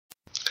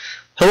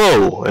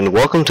Hello, and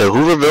welcome to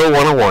Hooverville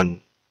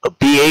 101, a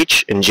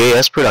BH and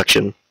JS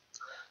production.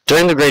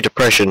 During the Great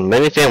Depression,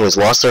 many families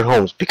lost their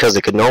homes because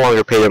they could no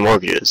longer pay their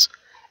mortgages.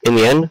 In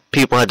the end,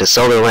 people had to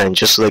sell their land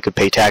just so they could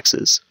pay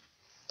taxes.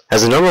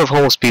 As the number of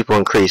homeless people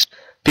increased,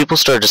 people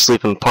started to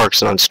sleep in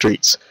parks and on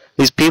streets.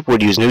 These people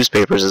would use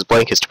newspapers as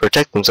blankets to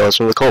protect themselves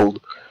from the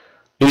cold.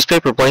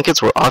 Newspaper blankets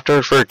were often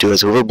referred to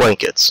as Hoover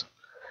blankets.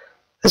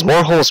 As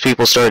more homeless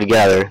people started to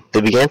gather,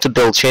 they began to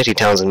build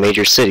shantytowns in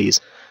major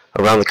cities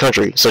around the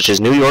country, such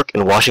as New York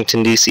and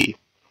Washington, D.C.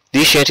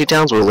 These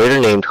shantytowns were later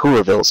named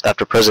Hoovervilles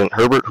after President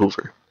Herbert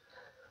Hoover.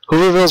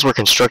 Hoovervilles were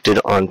constructed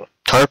on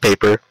tar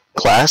paper,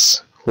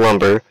 glass,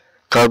 lumber,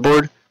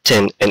 cardboard,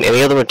 tin, and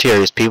any other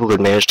materials people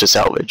could manage to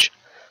salvage.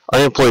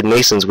 Unemployed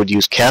masons would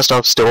use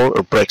cast-off stone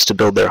or bricks to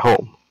build their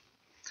home.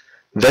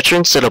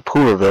 Veterans set up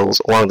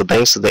Hoovervilles along the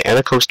banks of the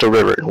Anacostia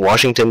River in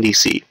Washington,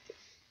 D.C.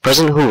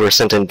 President Hoover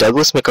sent in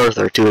Douglas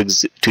MacArthur to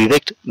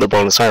evict the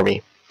Bonus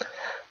Army.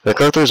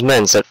 MacArthur's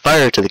men set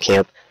fire to the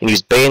camp and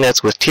used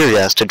bayonets with tear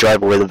gas to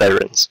drive away the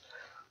veterans.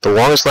 The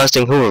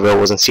longest-lasting Hooverville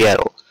was in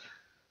Seattle.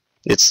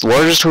 Its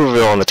largest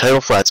Hooverville on the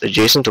tidal flats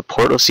adjacent to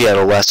Port of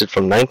Seattle lasted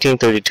from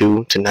 1932 to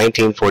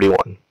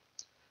 1941.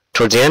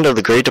 Towards the end of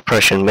the Great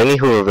Depression, many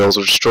Hoovervilles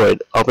were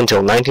destroyed up until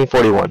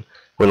 1941,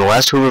 when the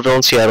last Hooverville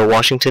in Seattle,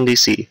 Washington,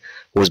 D.C.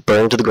 was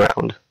burned to the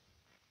ground.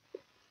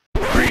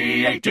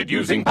 Created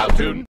using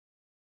Powtoon.